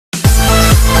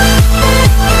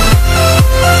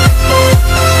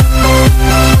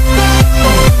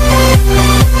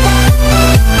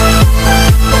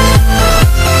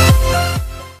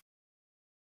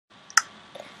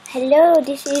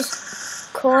Hello, this is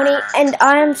Corny, and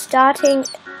I am starting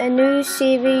a new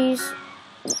series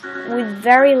with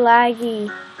very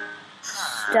laggy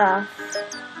stuff.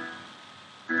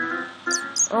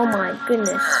 Oh my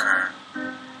goodness.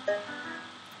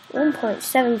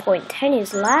 1.7.10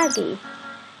 is laggy.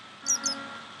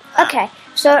 Okay,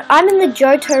 so I'm in the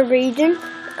Johto region.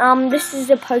 This is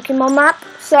a Pokemon map,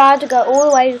 so I had to go all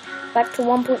the way back to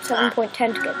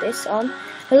 1.7.10 to get this on.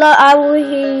 Hello, I will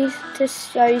here to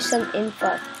show you some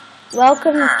info.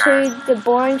 Welcome to the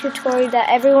boring tutorial that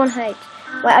everyone hates.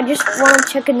 Wait, I just want to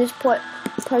check in this poke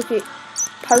clock.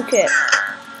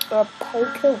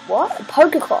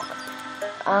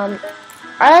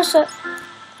 I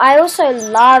also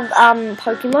love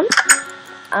Pokemon.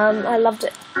 I loved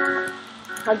it.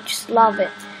 I just love it.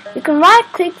 You can right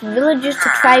click villagers to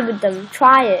trade with them.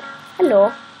 Try it.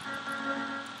 Hello.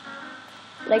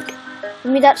 Like,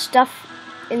 give me that stuff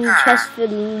in the chest for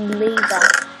lever.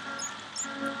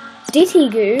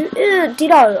 Ditty-goo?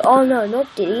 Ditto. Oh no, not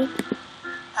Ditty.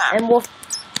 And Wolf.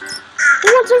 Who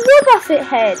wants a Wobbuffet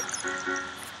head?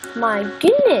 My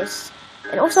goodness.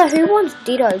 And also, who wants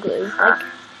Ditto glue? Like,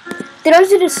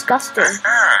 Dittos are disgusting.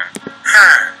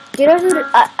 Dittos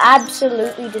are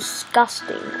absolutely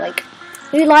disgusting. Like,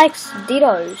 who likes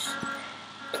Dittos?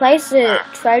 Place the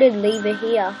traded lever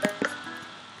here.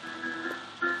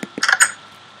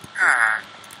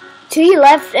 To your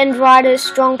left and right are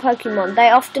strong Pokemon. They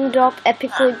often drop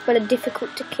epically but are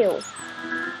difficult to kill.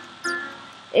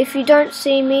 If you don't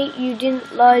see me, you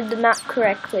didn't load the map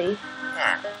correctly.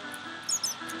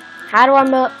 How do I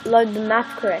load the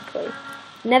map correctly?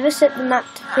 Never set the map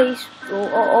to peaceful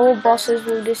or all bosses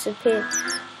will disappear.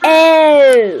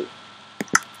 Oh!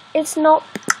 It's not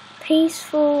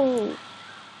peaceful.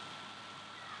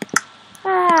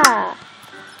 Ah!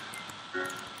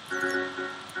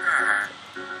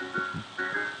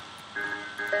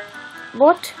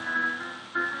 What?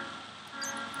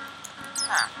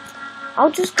 I'll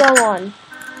just go on.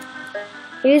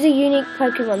 Here's a unique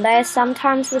Pokemon. They are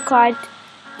sometimes required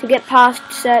to get past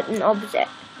certain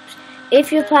objects.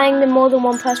 If you're playing them more than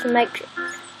one person, make sure.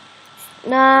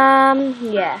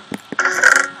 Yeah.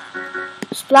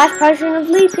 Splash Potion of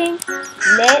Leaping.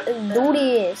 Let's do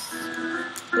this.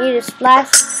 Need a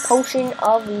Splash Potion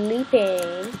of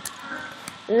Leaping.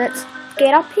 Let's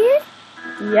get up here.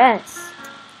 Yes.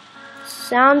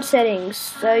 Sound settings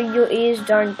so your ears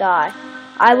don't die.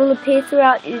 I will appear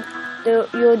throughout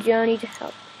your journey to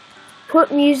help.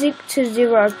 Put music to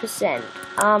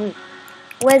 0%.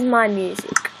 Where's my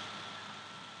music?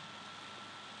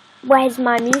 Where's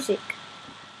my music?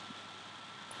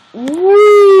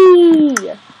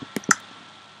 Whee!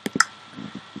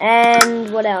 And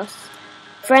what else?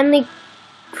 Friendly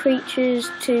creatures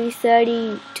to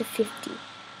 30 to 50.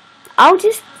 I'll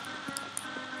just...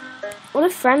 What are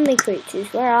friendly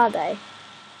creatures? Where are they?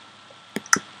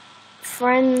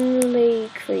 Friendly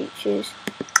creatures.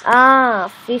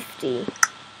 50.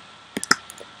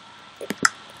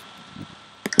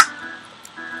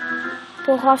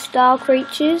 For hostile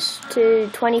creatures to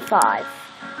 25.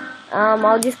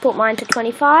 I'll just put mine to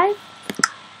 25.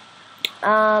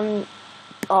 Oh,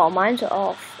 mine's are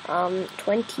off.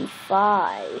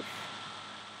 25.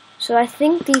 So I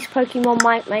think these Pokemon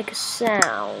might make a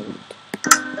sound.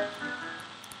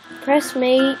 Press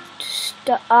me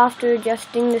after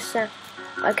adjusting the sound.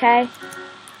 Okay.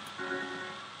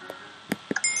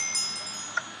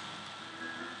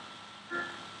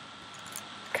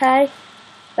 Okay.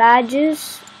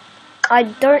 Badges. I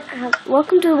don't have.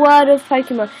 Welcome to the world of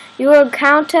Pokemon. You will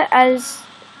encounter as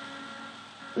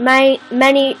many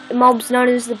mobs known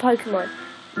as the Pokemon.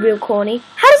 Real Corny.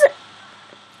 How does it?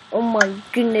 Oh my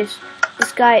goodness.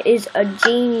 This guy is a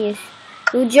genius.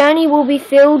 Your journey will be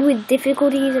filled with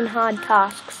difficulties and hard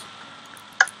tasks.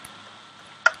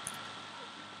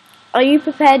 Are you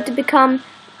prepared to become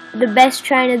the best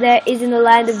trainer there is in the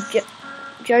land of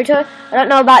Johto? I don't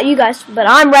know about you guys, but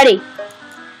I'm ready.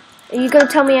 Are you going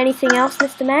to tell me anything else,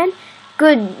 Mr. Man?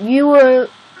 Good. You will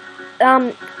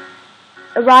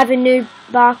arrive in New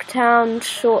Barktown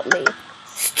shortly.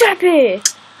 Strappy!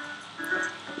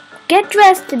 Get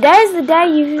dressed. Today is the day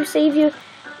you receive your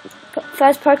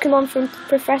first Pokemon from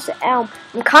Professor Elm.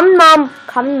 I'm coming, Mum.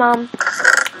 Coming, Mum.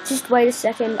 Just wait a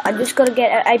second. I just got to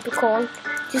get an apricorn.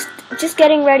 Just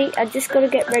getting ready. I just got to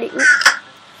get ready. Ooh,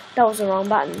 that was the wrong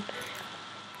button.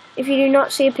 If you do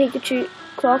not see a Pikachu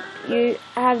clock, you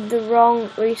have the wrong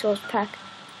resource pack.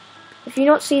 If you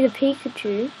not see the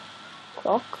Pikachu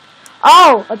clock,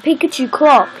 oh, a Pikachu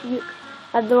clock, you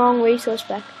have the wrong resource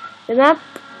pack. The map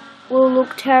will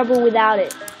look terrible without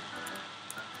it.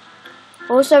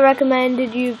 Also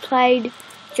recommended you played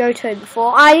Johto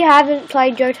before. I haven't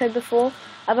played Johto before.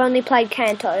 I've only played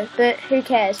Kanto, but who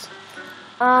cares?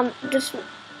 Just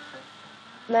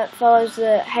that follows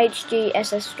the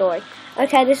HGSS story.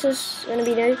 Okay, this is gonna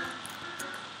be new.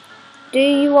 Do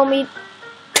you want me?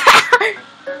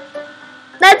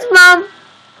 That's Mom.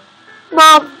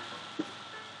 Mom.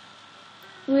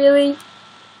 Really?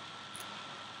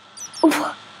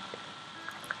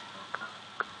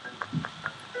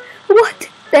 What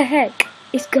the heck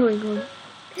is going on?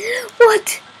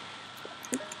 What?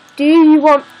 Do you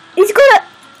want? He's got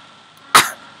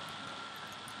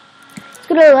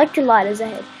electrolytes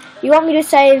ahead. You want me to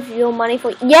save your money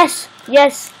for? Yes,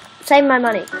 yes. Save my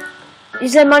money.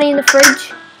 Is there money in the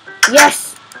fridge?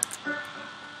 Yes.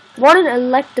 What an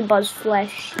Electabuzz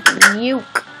flesh.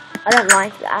 Yuck. I don't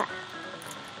like that.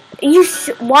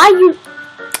 Why you?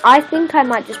 I think I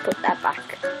might just put that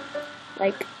back.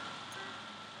 Like.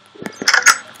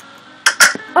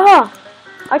 Oh.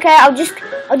 Okay, I'll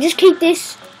just keep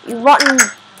this. You rotten.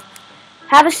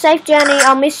 Have a safe journey.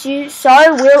 I'll miss you. So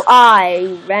will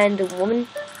I, random woman.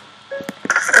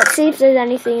 Let's see if there's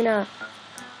anything in her.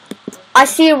 I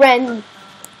see a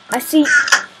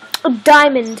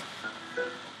diamond.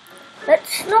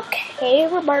 Let's not care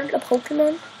about the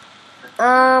Pokemon.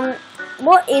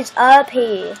 What is up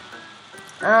here?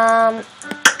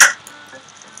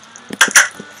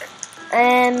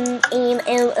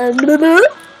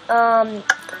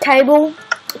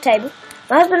 Table.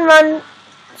 My husband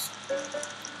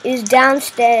is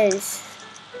downstairs.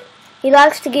 He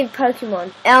likes to give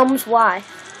Pokemon. Elm's wife.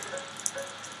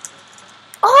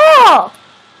 Oh!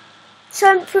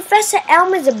 So Professor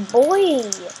Elm is a boy.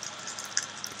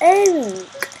 Oh.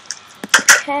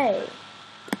 Okay.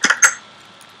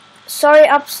 Sorry,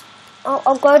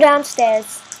 I'll go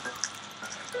downstairs.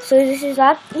 So this is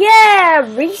lab? Yeah!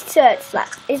 Research lab.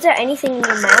 Is there anything in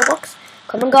your mailbox?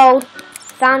 Common gold.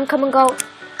 Found common gold.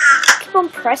 Keep on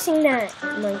pressing that.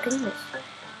 Oh my goodness.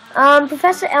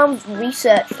 Professor Elm's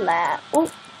research lab. Ooh.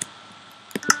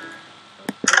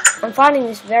 I'm finding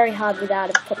this very hard without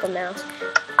a proper mouse.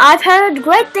 I've heard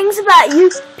great things about you.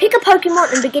 Pick a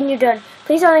Pokemon and begin your journey.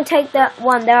 Please only take that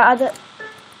one. There are other...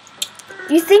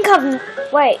 You think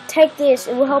Wait, take this.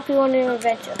 It will help you on your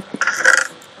adventure.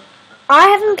 I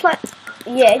haven't played...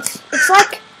 Yeah, it's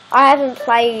like I haven't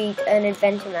played an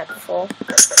adventure map before.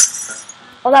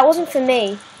 Oh, that wasn't for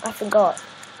me. I forgot.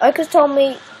 Oka's told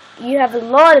me you have a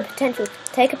lot of potential.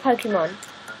 Take a Pokemon.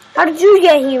 How did you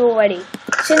get here already?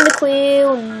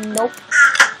 Cyndaquil? Nope.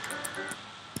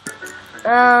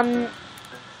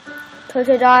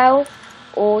 Totodile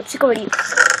or Chikorita?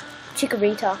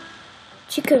 Chikorita.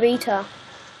 Chikorita.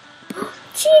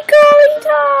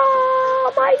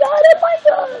 Oh my god,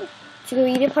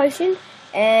 Chikorita potion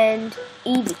and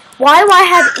Eevee. Why do I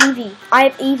have Eevee? I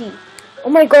have Eevee. Oh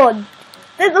my god.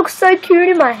 That looks so cute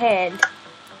in my hand.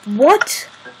 What?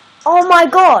 Oh my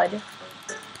god.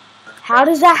 How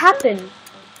does that happen?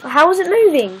 How is it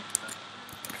moving?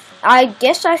 I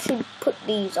guess I should put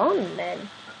these on then.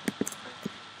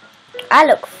 I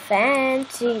look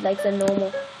fancy like the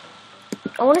normal.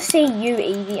 I want to see you,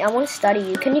 Eevee. I want to study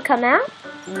you. Can you come out?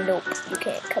 Nope, you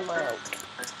can't come out.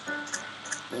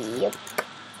 Yep.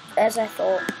 As I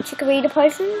thought. Chikorita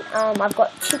potion? I've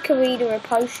got Chikorita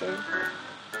potion.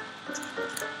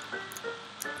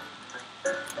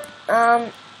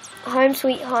 Home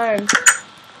sweet home.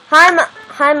 Hi, Mom.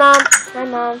 Hi,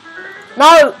 Mom.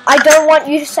 No, I don't want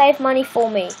you to save money for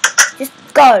me. Just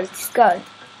go. Just go.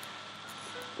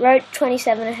 Road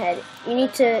 27 ahead. You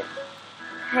need to...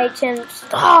 HM...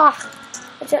 Ah!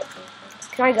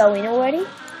 Can I go in already?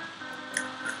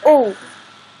 Oh.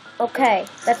 Okay.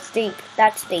 That's deep.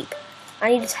 That's deep. I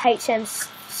need to HM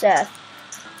surf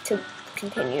to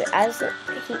continue as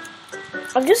he...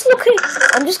 I'm just looking...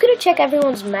 I'm just going to check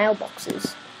everyone's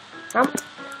mailboxes.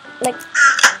 Like...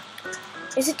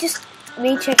 Is it just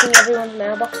me checking everyone's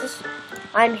mailboxes?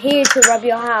 I'm here to rob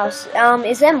your house.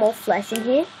 Is there more flesh in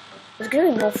here? There's going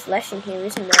to be more flesh in here,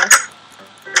 isn't there?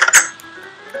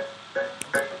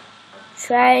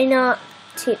 Trainer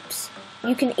tips.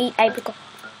 You can eat apricots.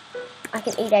 I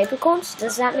can eat apricots?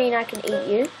 Does that mean I can eat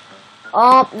you?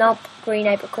 Oh, nope. Green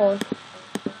apricorn.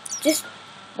 Just...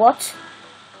 What?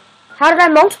 How did I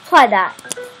multiply that?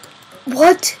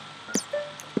 What?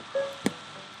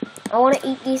 I want to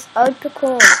eat these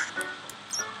apricorns.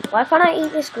 Why can't I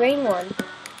eat this green one?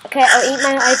 Okay, I'll eat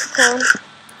my apricorn.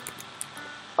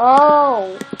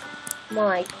 Oh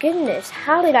my goodness,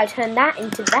 how did I turn that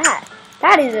into that?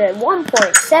 That is a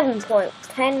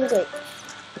 1.7.10 glitch.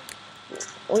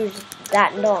 Or is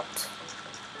that not?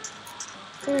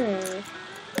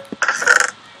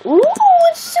 Ooh,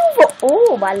 it's silver.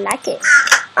 Oh, I like it.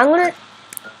 I'm gonna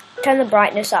turn the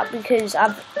brightness up because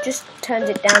I've just turned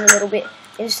it down a little bit.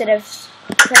 Instead of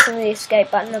pressing the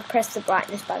escape button, I've pressed the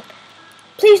brightness button.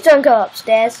 Please don't go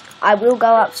upstairs. I will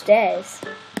go upstairs.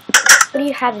 What do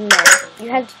you have in there? You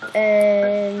have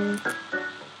an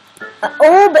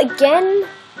orb again?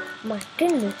 My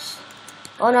goodness.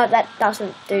 Oh no, that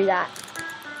doesn't do that.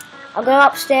 I'll go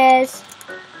upstairs.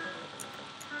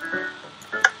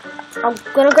 I'm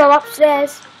gonna go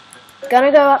upstairs.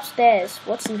 Gonna go upstairs.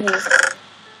 What's in here?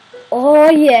 Oh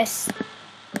yes.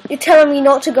 You're telling me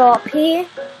not to go up here?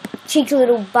 Cheeky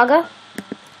little bugger.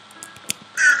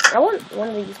 I want one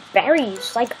of these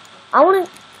berries. Like, I want a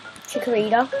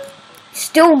Chikorita.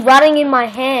 Still running in my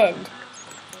hand.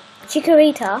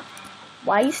 Chikorita,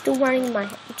 why are you still running in my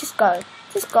hand? Just go.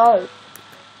 Just go.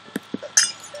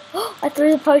 I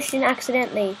threw the potion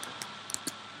accidentally.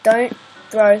 Don't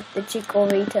throw the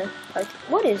Chikorita potion.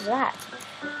 What is that?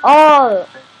 Oh,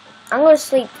 I'm gonna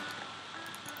sleep.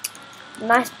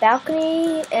 Nice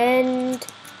balcony, and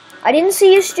I didn't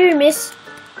see you stew, miss.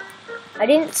 I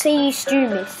didn't see you stew,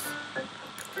 miss.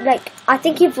 Like, I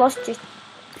think you've lost your...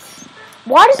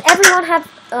 Why does everyone have,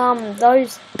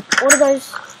 those... What are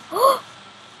those?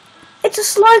 It's a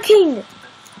Slowking!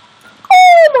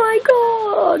 Oh my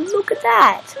god, look at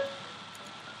that!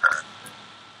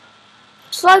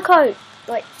 Slowcoat.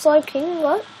 Like, Slowking,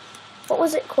 what? What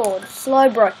was it called?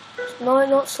 Slowbro. No,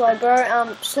 not Slowbro,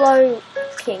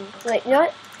 Slowking. Wait, no?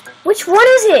 Which one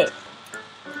is it?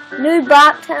 New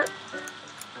Barktown.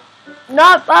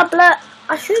 No, blah.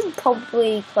 I should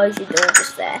probably close your door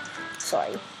just there.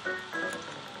 Sorry.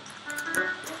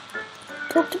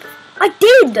 I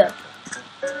did!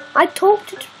 I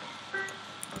talked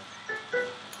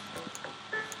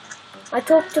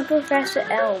to Professor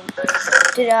Elm.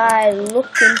 Did I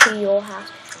look into your house?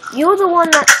 You're the one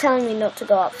that's telling me not to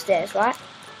go upstairs, right?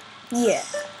 Yeah.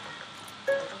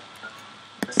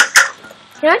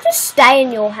 Can I just stay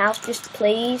in your house, just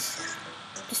please?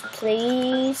 Just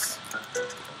please?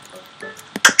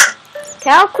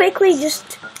 Can I quickly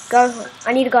just go home?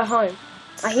 I need to go home.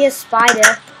 I hear a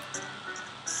spider.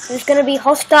 There's gonna be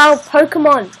hostile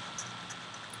Pokemon.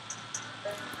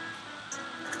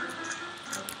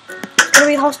 There's gonna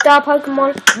be hostile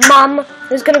Pokemon. Mum,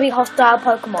 there's gonna be hostile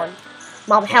Pokemon.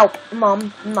 Mum, help.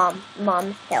 Mum,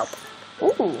 help.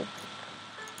 Ooh.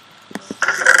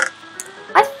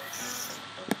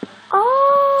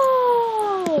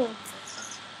 Oh.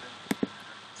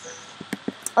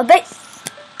 Oh, they...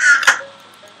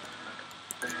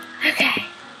 Okay.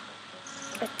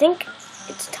 I think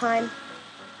it's time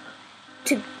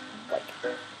to wait.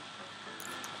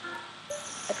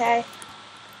 Okay.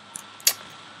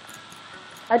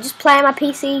 I'll just play on my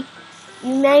PC.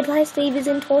 You may place levers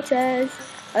and torches.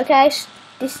 Okay,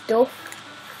 this stuff.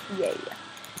 Yeah.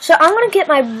 So I'm gonna get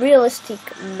my realistic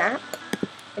map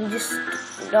and just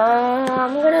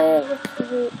I'm gonna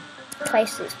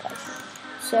replace this place.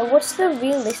 So what's the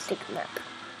realistic map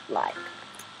like?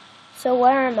 So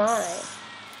where am I?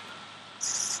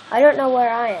 I don't know where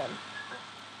I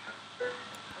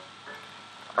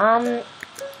am.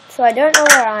 So I don't know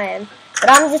where I am, but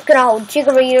I'm just gonna hold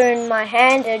Chikorita in my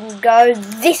hand and go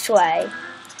this way.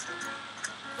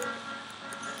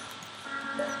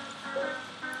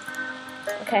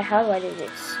 Okay, how do I do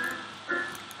this?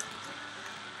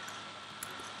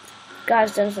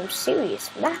 Guy's done some serious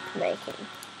map making.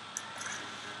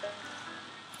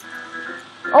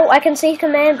 Oh, I can see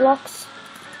command blocks.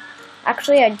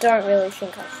 Actually, I don't really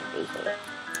think I should be here.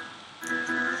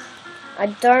 I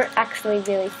don't actually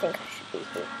really think I should be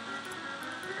here.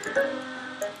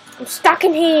 I'm stuck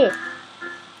in here.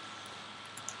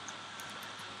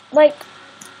 Like,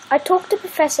 I talked to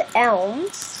Professor Elm.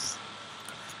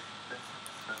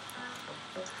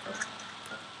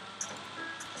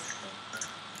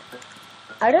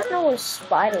 I don't know what a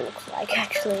spider looks like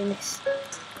actually in this.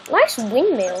 Nice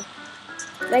windmill.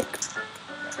 Like,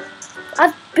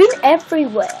 I've been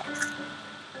everywhere.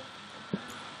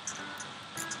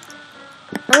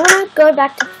 I'm gonna go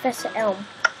back to Professor Elm.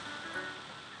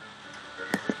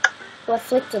 Do I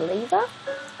flick the lever?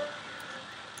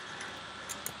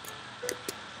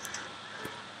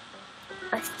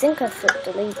 I think I flicked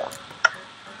the lever.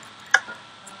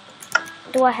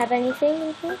 Do I have anything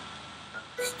in here?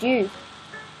 Stew.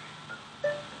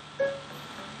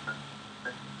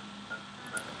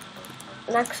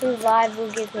 Max Revive will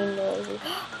give me noisy.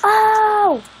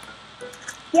 Oh!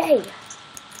 Yay!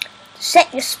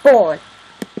 Set your spawn.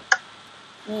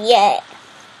 Yeah!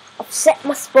 I've set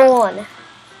my spawn.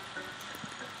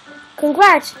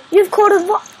 Congrats! You've caught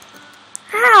a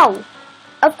How?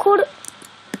 I've caught a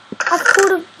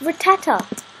Ratata.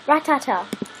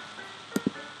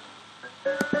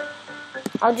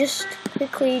 I'll just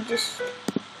quickly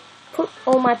put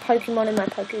all my Pokemon in my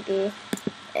Pokegear,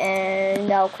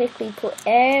 and I'll quickly put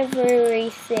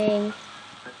everything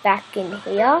back in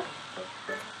here,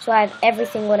 so I have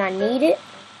everything when I need it,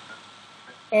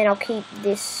 and I'll keep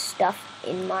this stuff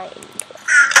in my inventory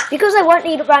because I won't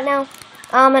need it right now.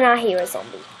 And I hear a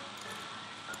zombie.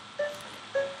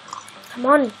 Come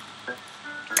on.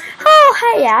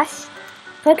 Oh, hey Ash.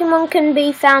 Pokemon can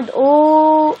be found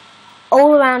all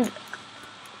around,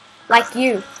 like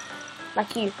you. I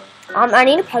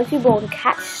need a Pokeball to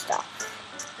catch stuff,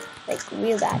 like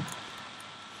real bad.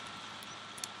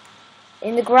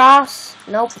 In the grass,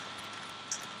 nope.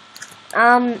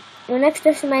 Your next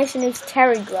destination is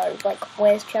Cherry Grove. Like,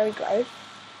 where's Cherry Grove?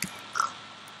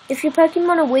 If your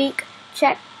Pokemon are weak,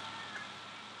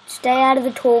 stay out of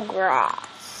the tall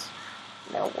grass.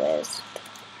 No, where's...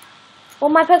 Well,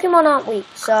 my Pokemon aren't weak,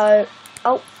 so...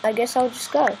 Oh, I guess I'll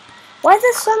just go. Why is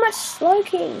there so much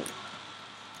Slowking?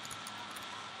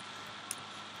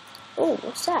 Oh,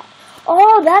 what's that?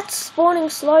 Oh, that's spawning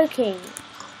Slowking.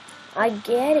 I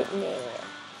get it now.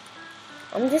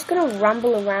 I'm just gonna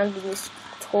rumble around in this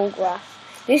tall grass.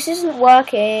 This isn't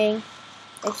working.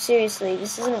 Like, seriously,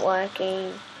 this isn't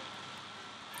working.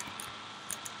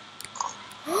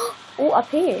 Oh, up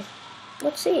here.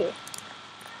 What's here?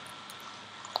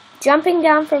 Jumping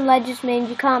down from ledges means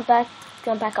you can't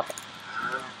jump back up.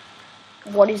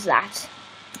 What is that?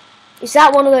 Is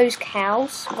that one of those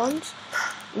cows ones?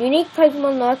 Unique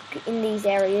Pokemon lurk in these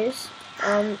areas.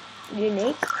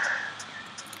 Unique.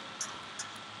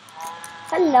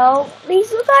 Hello.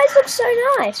 These guys look so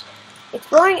nice.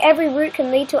 Exploring every route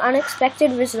can lead to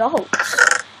unexpected results.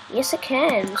 Yes, it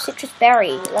can. Citrus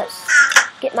berry. Let's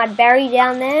get my berry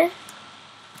down there.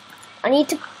 I need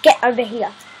to get over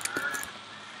here.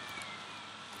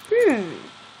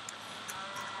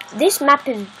 This map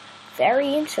is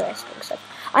very interesting. So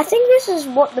I think this is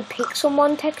what the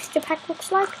Pixelmon texture pack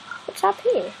looks like. What's up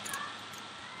here?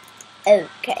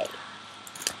 Okay.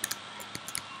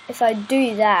 If I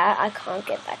do that, I can't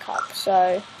get back up.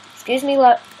 So, excuse me,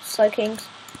 Slowkings.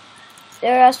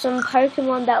 There are some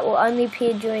Pokemon that will only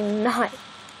appear during night.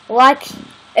 Like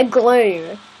a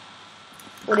Gloom.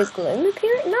 Would a Gloom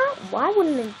appear at night? Why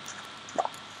wouldn't it?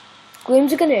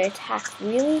 Glooms are gonna attack,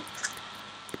 really?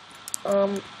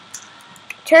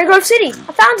 Cherry Grove City!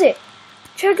 I found it!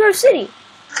 Cherry Grove City!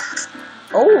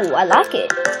 Oh, I like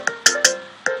it.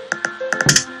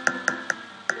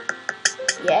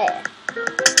 Yeah.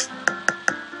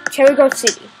 Cherry Grove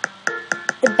City.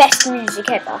 The best music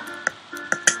ever.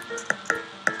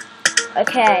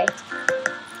 Okay.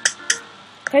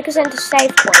 Focus into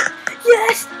save point.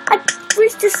 Yes! I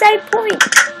reached a save point!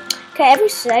 Okay, every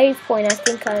save point I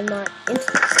think I might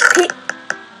hit.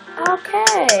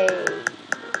 Okay.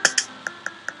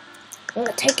 I'm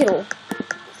gonna take it all.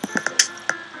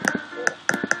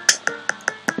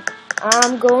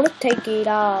 I'm gonna take it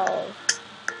all.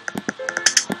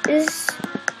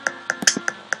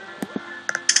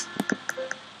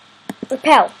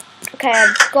 Repel. Okay,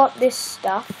 I've got this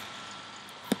stuff.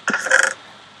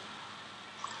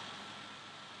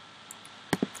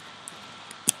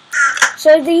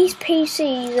 So these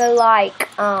PCs are like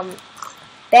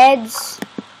beds.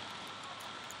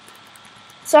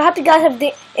 So I hope you guys have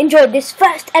enjoyed this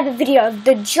first ever video of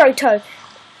the Johto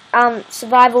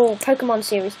survival Pokemon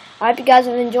series. I hope you guys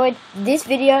have enjoyed this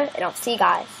video, and I'll see you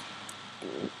guys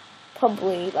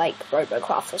probably like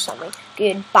Robocraft or something.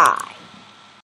 Goodbye.